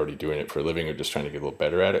kind of already doing it for a living or just trying to get a little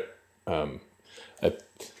better at it.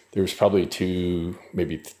 There was probably 2,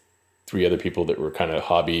 maybe 3 other people that were kind of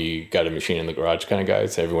hobby, got a machine in the garage kind of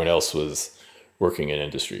guys. Everyone else was working in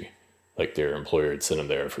industry, like their employer had sent them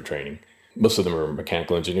there for training. Most of them were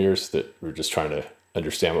mechanical engineers that were just trying to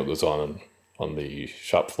understand what goes on the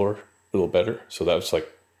shop floor a little better. So that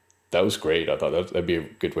was great. I thought that'd be a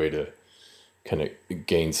good way to kind of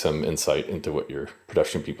gain some insight into what your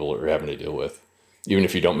production people are having to deal with. Even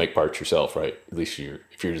if you don't make parts yourself, right? At least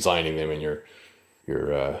if you're designing them and you're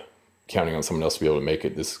counting on someone else to be able to make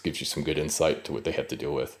it, this gives you some good insight to what they have to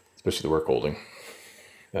deal with, especially the work holding.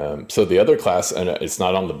 So the other class, and it's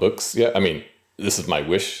not on the books yet. I mean, this is my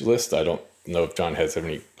wish list. I don't know if John has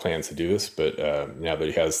any plans to do this, but now that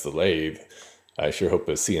he has the lathe, I sure hope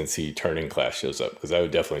a CNC turning class shows up, because I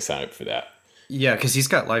would definitely sign up for that. Yeah, because he's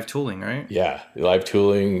got live tooling, right? Yeah, live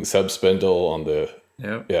tooling, sub spindle on the...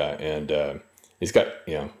 Yep. Yeah, and he's got,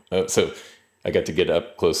 so I got to get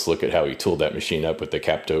up close look at how he tooled that machine up with the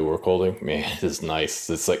Capto work holding. Man, it is nice.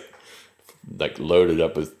 It's like loaded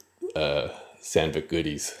up with Sandvik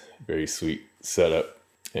goodies. Very sweet setup.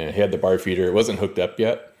 And he had the bar feeder. It wasn't hooked up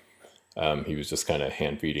yet. He was just kind of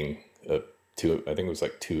hand feeding I think it was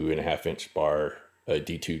like 2.5-inch bar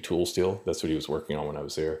D2 tool steel. That's what he was working on when I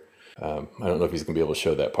was there. I don't know if he's going to be able to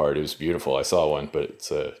show that part. It was beautiful. I saw one, but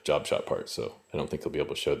it's a job shop part, so I don't think he'll be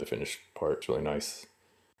able to show the finished part. It's really nice.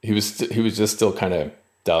 He was just still kind of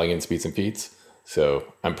dialing in speeds and feeds,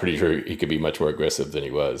 so I'm pretty sure he could be much more aggressive than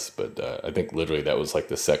he was. But I think literally that was like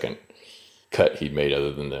the second cut he'd made,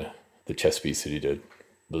 other than the chest piece that he did,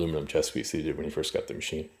 the aluminum chest piece that he did when he first got the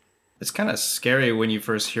machine. It's kind of scary when you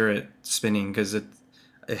first hear it spinning, because it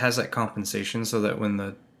has that compensation so that when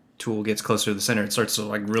the tool gets closer to the center, it starts to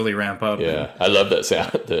like really ramp up. Yeah, I love that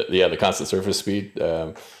sound. The constant surface speed.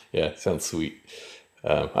 Yeah, sounds sweet.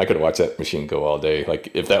 I could watch that machine go all day. Like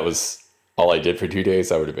if that was all I did for 2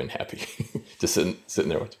 days, I would have been happy. Just sitting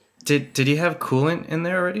there watching. Did he have coolant in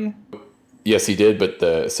there already? Yes, he did,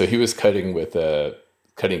 but so he was cutting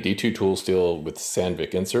D2 tool steel with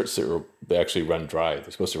Sandvik inserts they actually run dry.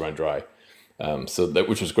 They're supposed to run dry.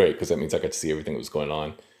 Which was great because that means I got to see everything that was going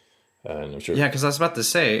on. And I'm sure. Yeah, because I was about to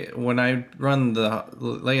say, when I run the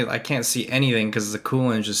lathe, I can't see anything because the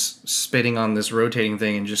coolant is just spitting on this rotating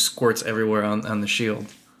thing and just squirts everywhere on the shield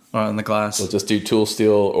or on the glass. So just do tool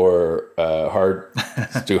steel or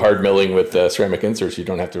do hard milling with ceramic inserts. You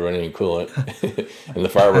don't have to run any coolant. And the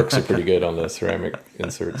fireworks are pretty good on the ceramic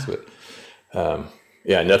inserts. But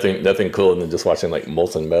yeah, nothing cooler than just watching like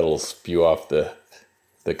molten metal spew off the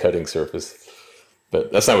cutting surface.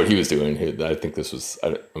 But that's not what he was doing. I think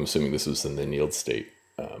I'm assuming this was in the annealed state.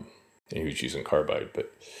 And he was using carbide,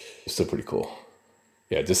 but it's still pretty cool.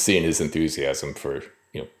 Yeah, just seeing his enthusiasm for,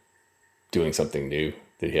 doing something new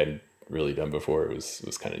that he hadn't really done before, it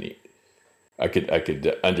was kind of neat. I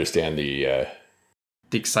could understand the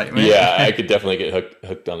excitement. Yeah, I could definitely get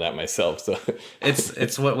hooked on that myself. So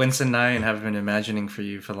it's what Winston and I have been imagining for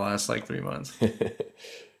you for the last 3 months.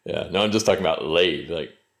 Yeah, no, I'm just talking about lathe.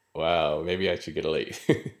 Like, wow, maybe I should get a lathe.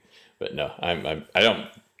 But no, I don't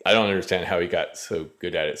understand how he got so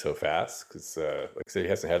good at it so fast. Because like I said, he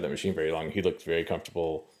hasn't had that machine very long. He looked very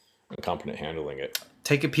comfortable and competent handling it.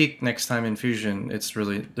 Take a peek next time in Fusion.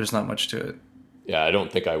 There's not much to it. Yeah, I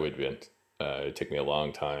don't think I would win. It'd take me a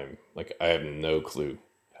long time. Like, I have no clue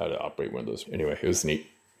how to operate one of those. Anyway, it was neat.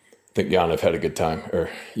 I think Yaniv had a good time, or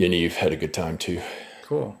Yaniv had a good time too.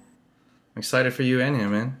 Cool. I'm excited for you and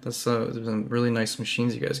him, man. That's some really nice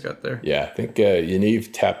machines you guys got there. Yeah, I think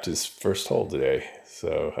Yaniv tapped his first hole today.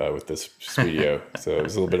 So with this Speedio, so it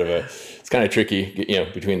was a little bit of it's kind of tricky,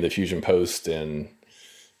 between the Fusion Post and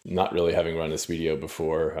not really having run a Speedio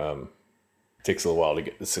before. It takes a little while to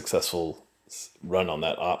get the successful run on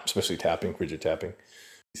that op, especially tapping, rigid tapping.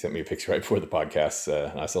 He sent me a picture right before the podcast.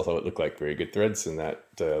 And I still thought it looked like very good threads in that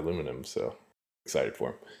aluminum. So excited for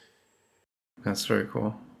him. That's very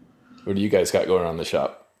cool. What do you guys got going on in the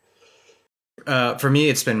shop? For me,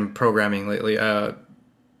 it's been programming lately. A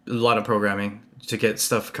lot of programming to get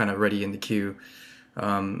stuff kind of ready in the queue.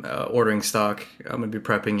 Ordering stock. I'm going to be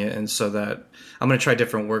prepping it, and so that I'm going to try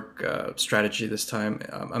different work strategy this time.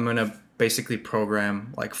 I'm going to basically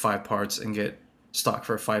program 5 parts and get stock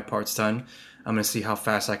for 5 parts done. I'm going to see how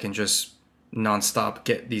fast I can just nonstop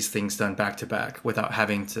get these things done back to back without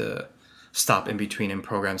having to stop in between and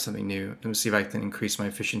program something new, and see if I can increase my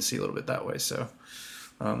efficiency a little bit that way. So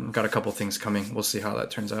got a couple things coming. We'll see how that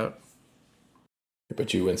turns out. How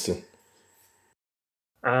about you, Winston?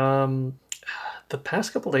 The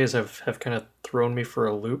past couple days have kind of thrown me for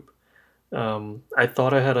a loop. I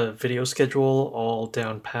thought I had a video schedule all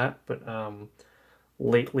down pat, but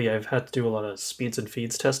lately I've had to do a lot of speeds and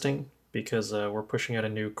feeds testing because we're pushing out a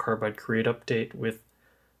new Carbide Create update with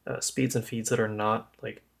speeds and feeds that are not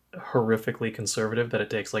horrifically conservative, that it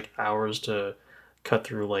takes hours to cut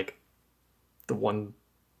through the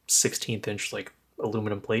 1/16 inch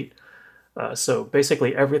aluminum plate. So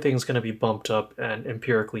basically everything's going to be bumped up and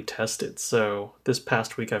empirically tested. So this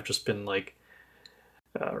past week I've just been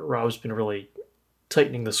Rob's been really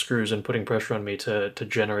tightening the screws and putting pressure on me to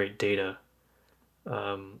generate data.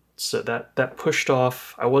 So that pushed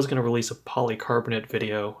off. I was going to release a polycarbonate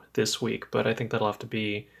video this week, but I think that'll have to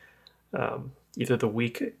be either the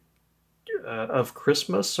week of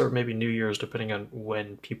Christmas or maybe New Year's, depending on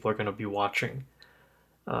when people are going to be watching.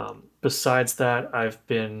 Besides that, I've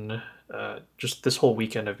been just this whole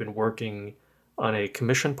weekend I've been working on a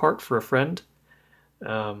commission part for a friend.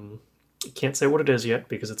 Can't say what it is yet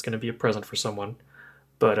because it's going to be a present for someone,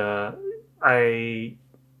 but I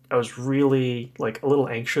was really a little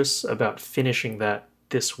anxious about finishing that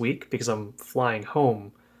this week because I'm flying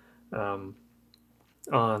home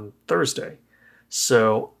on Thursday.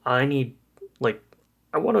 So I need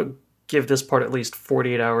I want to give this part at least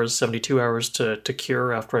 48 hours, 72 hours to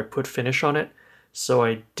cure after I put finish on it. So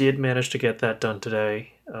I did manage to get that done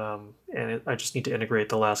today, and I just need to integrate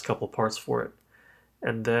the last couple parts for it.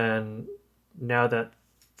 And then now that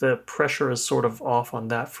the pressure is sort of off on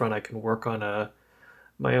that front, I can work on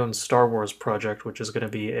my own Star Wars project, which is going to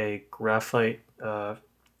be a graphite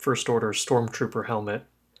First Order Stormtrooper helmet.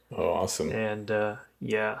 Oh, awesome. And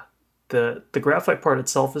yeah, the graphite part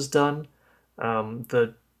itself is done.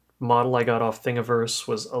 The model I got off Thingiverse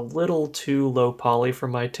was a little too low poly for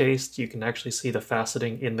my taste. You can actually see the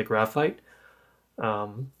faceting in the graphite.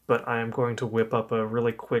 But I am going to whip up a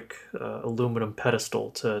really quick aluminum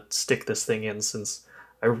pedestal to stick this thing in, since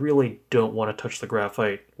I really don't want to touch the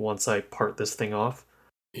graphite once I part this thing off.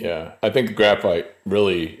 Yeah, I think the graphite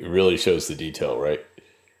really, really shows the detail, right?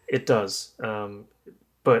 It does.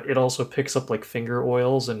 But it also picks up like finger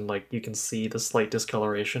oils and like you can see the slight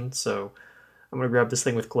discoloration. So I'm gonna grab this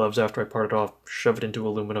thing with gloves after I part it off, shove it into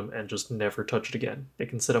aluminum, and just never touch it again. It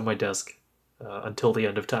can sit on my desk until the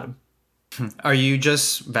end of time. Are you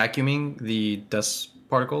just vacuuming the dust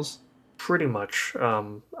particles? Pretty much.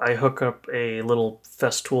 I hook up a little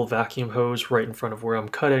Festool vacuum hose right in front of where I'm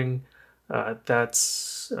cutting.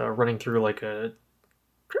 That's running through like a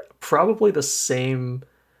probably the same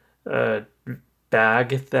uh,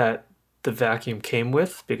 bag that the vacuum came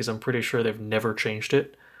with because I'm pretty sure they've never changed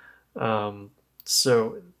it.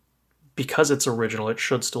 So because it's original, it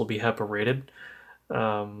should still be HEPA rated.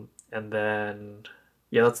 And then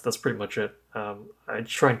yeah, that's pretty much it. I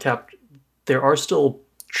try and cap. There are still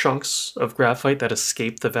chunks of graphite that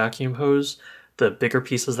escape the vacuum hose, the bigger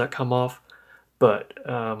pieces that come off, but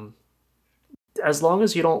as long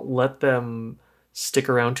as you don't let them stick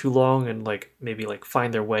around too long and like maybe like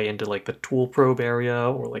find their way into like the tool probe area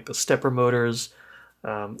or like the stepper motors,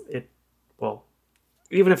 it well,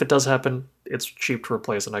 even if it does happen, it's cheap to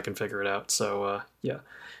replace and I can figure it out. So yeah,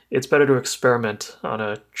 it's better to experiment on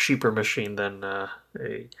a cheaper machine than a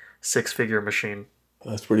six-figure machine.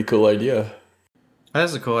 That's a pretty cool idea.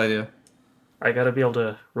 That's a cool idea. I gotta be able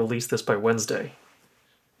to release this by Wednesday.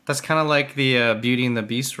 That's kind of like the Beauty and the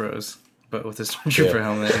Beast rose, but with a Stormtrooper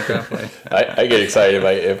helmet and graphite. I get excited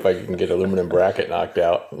if I can get aluminum bracket knocked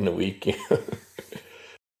out in a week.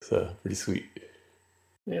 So pretty sweet.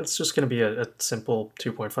 Yeah, it's just going to be a simple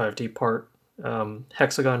 2.5D part,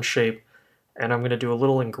 hexagon shape, and I'm going to do a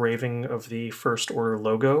little engraving of the First Order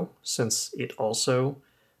logo, since it also,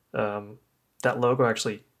 that logo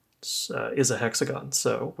actually is a hexagon,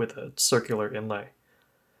 so with a circular inlay.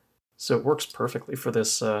 So it works perfectly for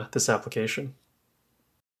this this application.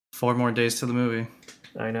 4 more days to the movie.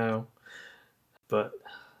 I know, but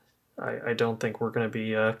I don't think we're going to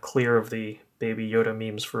be clear of the Baby Yoda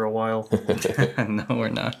memes for a while. No, we're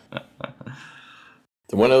not.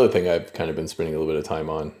 The one other thing I've kind of been spending a little bit of time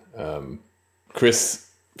on,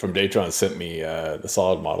 Chris from Datron sent me the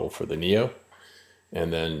solid model for the Neo,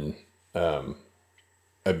 and then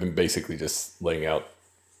I've been basically just laying out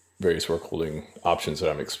various work holding options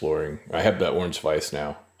that I'm exploring. I have that orange vise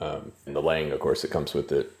now, and the Lang, of course, that comes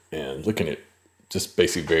with it, and looking at just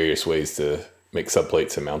basically various ways to make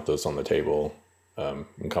subplates and mount those on the table.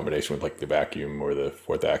 In combination with like the vacuum or the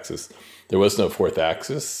fourth axis. There was no fourth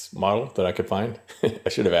axis model that I could find. I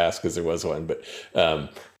should have asked because there was one, but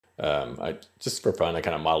I just for fun, I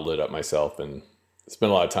kind of modeled it up myself and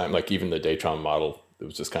spent a lot of time, like even the Datron model, it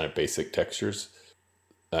was just kind of basic textures.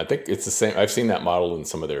 I think it's the same. I've seen that model in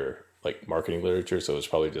some of their like marketing literature. So it's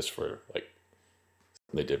probably just for like,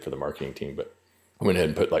 they did for the marketing team, but I went ahead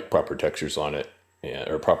and put like proper textures on it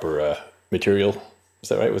or proper material. Is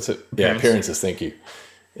that right? What's it? Yeah, appearances. Thank you.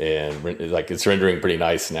 And like it's rendering pretty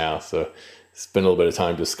nice now. So spend a little bit of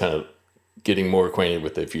time just kind of getting more acquainted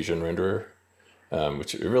with the Fusion renderer,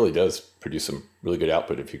 which it really does produce some really good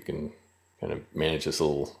output if you can kind of manage its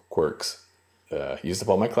little quirks. Used up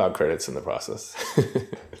all my cloud credits in the process.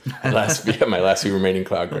 my last few remaining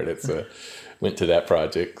cloud credits went to that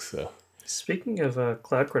project. So speaking of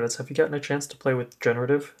cloud credits, have you gotten a chance to play with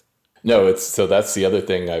generative? No, that's the other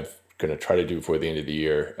thing I've going to try to do before the end of the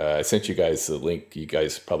year. I sent you guys the link. You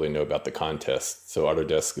guys probably know about the contest. So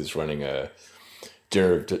Autodesk is running a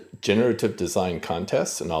generative design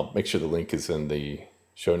contest, and I'll make sure the link is in the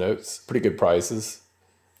show notes. Pretty good prizes.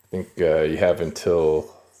 I think you have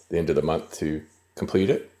until the end of the month to complete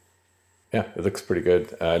it. Yeah, it looks pretty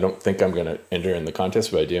good. I don't think I'm going to enter in the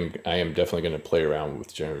contest, but I am definitely going to play around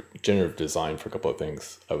with generative design for a couple of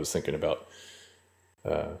things I was thinking about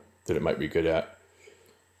that it might be good at.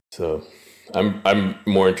 So I'm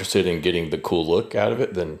more interested in getting the cool look out of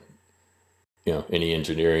it than, any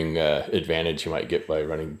engineering advantage you might get by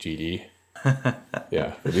running GD.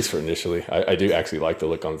 Yeah, at least for initially. I do actually like the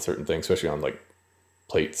look on certain things, especially on like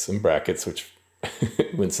plates and brackets, which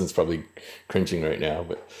Winston's probably cringing right now.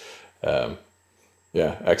 But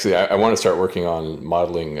yeah, actually I want to start working on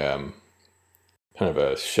modeling kind of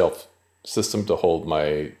a shelf system to hold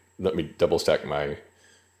let me double stack my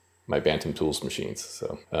Bantam Tools machines.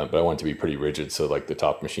 So, but I want it to be pretty rigid, so like the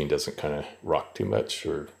top machine doesn't kind of rock too much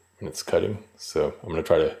or when it's cutting. So I'm going to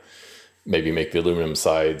try to maybe make the aluminum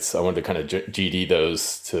sides. I wanted to kind of GD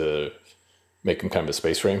those to make them kind of a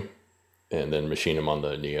space frame, and then machine them on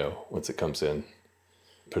the Neo once it comes in.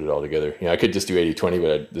 Put it all together. I could just do 80/20,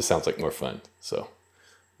 but this sounds like more fun. So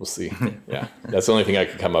we'll see. Yeah, that's the only thing I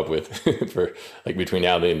could come up with for like between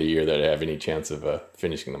now and the end of the year that I have any chance of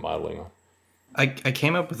finishing the modeling on. I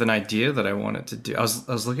came up with an idea that I wanted to do. I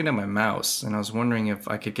was looking at my mouse and I was wondering if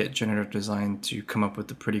I could get generative design to come up with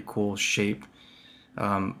a pretty cool shape.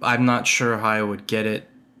 I'm not sure how I would get it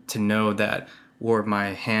to know that where my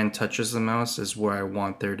hand touches the mouse is where I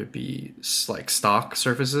want there to be like stock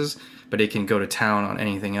surfaces, but it can go to town on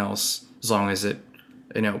anything else as long as it,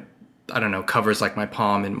 you know, I don't know, covers like my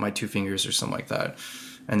palm and my two fingers or something like that,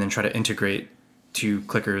 and then try to integrate two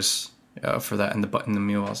clickers for that and the button, the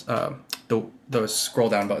wheel, the scroll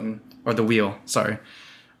down button or the wheel. Sorry,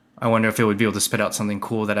 I wonder if it would be able to spit out something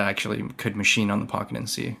cool that I actually could machine on the Pocket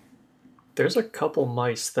NC. There's a couple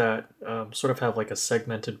mice that sort of have like a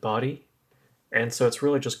segmented body, and so it's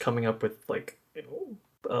really just coming up with like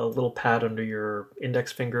a little pad under your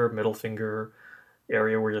index finger, middle finger,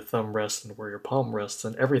 area where your thumb rests and where your palm rests,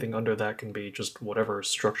 and everything under that can be just whatever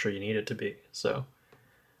structure you need it to be. So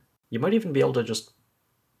you might even be able to just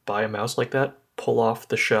buy a mouse like that, pull off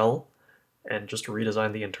the shell, and just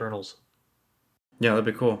redesign the internals. Yeah, that'd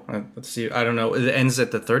be cool. Let's see. I don't know. It ends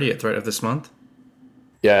at the 30th, right, of this month?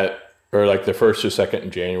 Yeah, or like the 1st or 2nd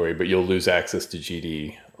in January, but you'll lose access to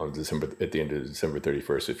GD on at the end of December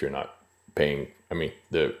 31st if you're not paying. I mean,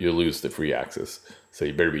 you'll lose the free access, so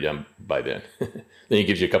you better be done by then. Then it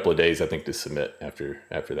gives you a couple of days, I think, to submit after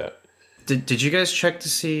that. Did you guys check to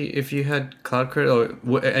see if you had cloud credit?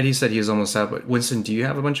 Oh, Eddie said he was almost out, but Winston, do you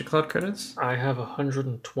have a bunch of cloud credits? I have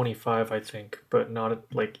 125, I think, but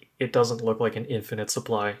not like it doesn't look like an infinite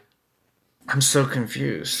supply. I'm so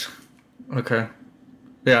confused. Okay.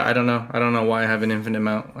 Yeah, I don't know. I don't know why I have an infinite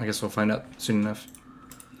amount. I guess we'll find out soon enough.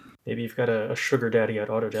 Maybe you've got a sugar daddy at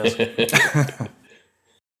Autodesk.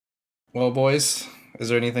 Well, boys, is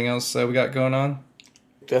there anything else we got going on?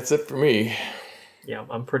 That's it for me. Yeah,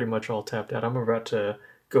 I'm pretty much all tapped out. I'm about to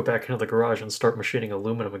go back into the garage and start machining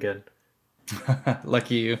aluminum again.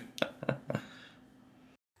 Lucky you.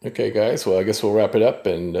 Okay, guys. Well, I guess we'll wrap it up,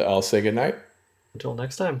 and I'll say goodnight. Until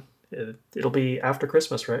next time. It'll be after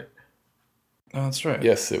Christmas, right? Oh, that's right.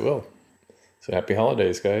 Yes, it will. So happy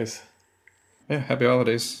holidays, guys. Yeah, happy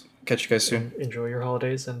holidays. Catch you guys soon. Enjoy your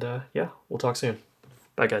holidays, and yeah, we'll talk soon.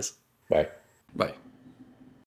 Bye, guys. Bye. Bye.